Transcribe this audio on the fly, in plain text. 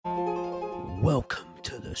Welcome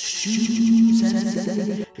to the Stu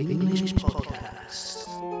Sensei English Podcast.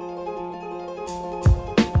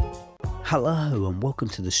 Hello and welcome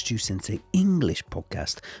to the Stu Sensei English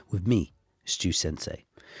Podcast with me, Stu Sensei.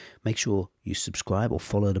 Make sure you subscribe or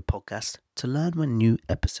follow the podcast to learn when new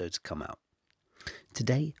episodes come out.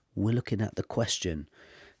 Today we're looking at the question,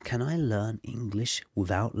 can I learn English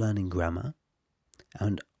without learning grammar?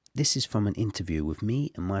 And this is from an interview with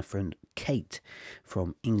me and my friend Kate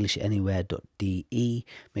from englishanywhere.de.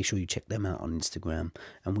 Make sure you check them out on Instagram.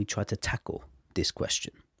 And we try to tackle this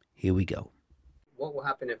question. Here we go. What will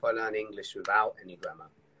happen if I learn English without any grammar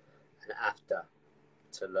and after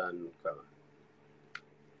to learn grammar?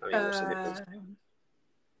 I mean, what's the difference?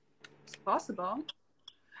 It's possible.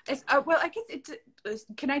 It's, well, I guess it's.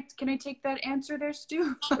 Can I take that answer there,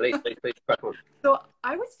 Stu? Please, crack on. So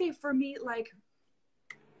I would say for me, like,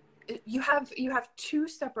 you have two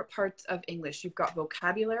separate parts of English. You've got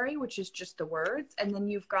vocabulary, which is just the words, and then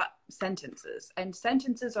you've got sentences. And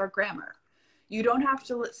sentences are grammar. You don't have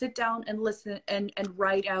to sit down and listen and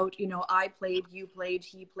write out, I played, you played,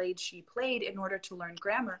 he played, she played in order to learn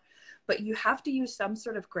grammar. But you have to use some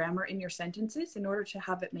sort of grammar in your sentences in order to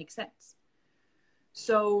have it make sense.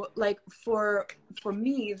 So like for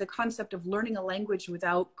me, the concept of learning a language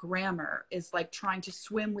without grammar is like trying to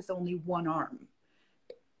swim with only one arm.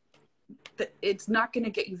 It's not going to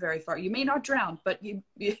get you very far. You may not drown, but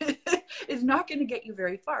it's not going to get you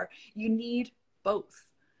very far. You need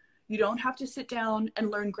both. You don't have to sit down and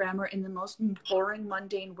learn grammar in the most boring,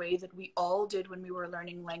 mundane way that we all did when we were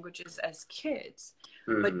learning languages as kids.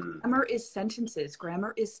 But grammar is sentences.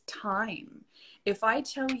 Grammar is time. If I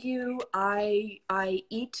tell you I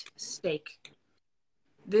eat steak,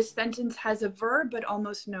 this sentence has a verb, but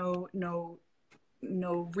almost no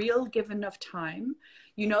real given of time.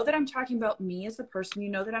 You know that I'm talking about me as a person. You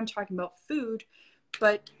know that I'm talking about food.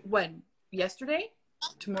 But when? Yesterday?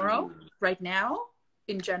 Tomorrow? Right now?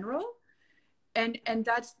 In general? And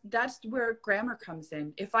that's where grammar comes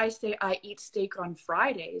in. If I say I eat steak on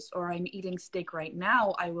Fridays, or I'm eating steak right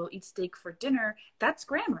now, I will eat steak for dinner, that's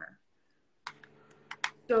grammar.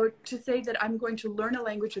 So to say that I'm going to learn a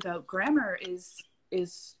language without grammar is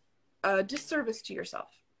a disservice to yourself.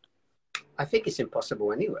 I think it's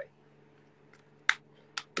impossible anyway.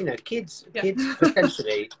 Kids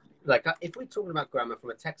potentially, like if we're talking about grammar from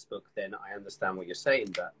a textbook, then I understand what you're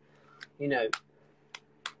saying, but you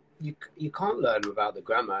can't learn without the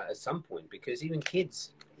grammar at some point, because even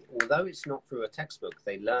kids, although it's not through a textbook,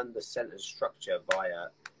 they learn the sentence structure via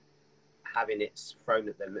having it thrown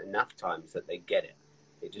at them enough times that they get it.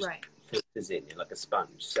 It just filters in like a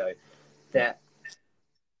sponge. So that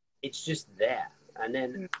it's just there. And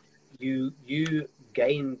then you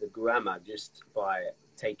gain the grammar just by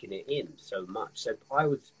taking it in so much. So I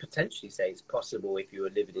would potentially say it's possible if you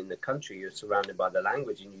were living in the country, you're surrounded by the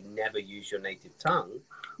language and you never use your native tongue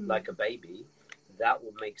like a baby, that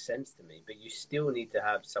would make sense to me. But you still need to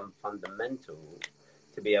have some fundamental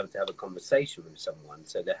to be able to have a conversation with someone.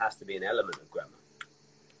 So there has to be an element of grammar.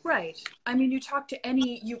 Right. I mean, you talk to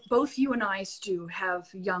both you and I, Stu,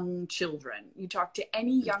 have young children. You talk to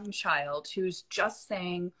any young child who's just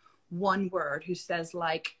saying one word, who says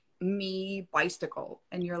like, me bicycle,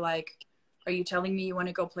 and you're like, are you telling me you want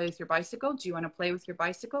to go play with your bicycle? Do you want to play with your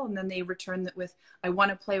bicycle? And then they return that with, I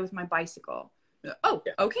want to play with my bicycle. Oh,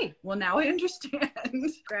 okay. Well, now I understand.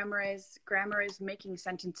 Grammar is making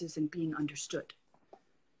sentences and being understood.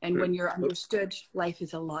 And when you're understood, life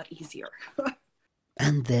is a lot easier.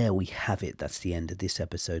 And there we have it. That's the end of this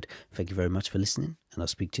episode. Thank you very much for listening, and I'll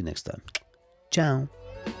speak to you next time. Ciao.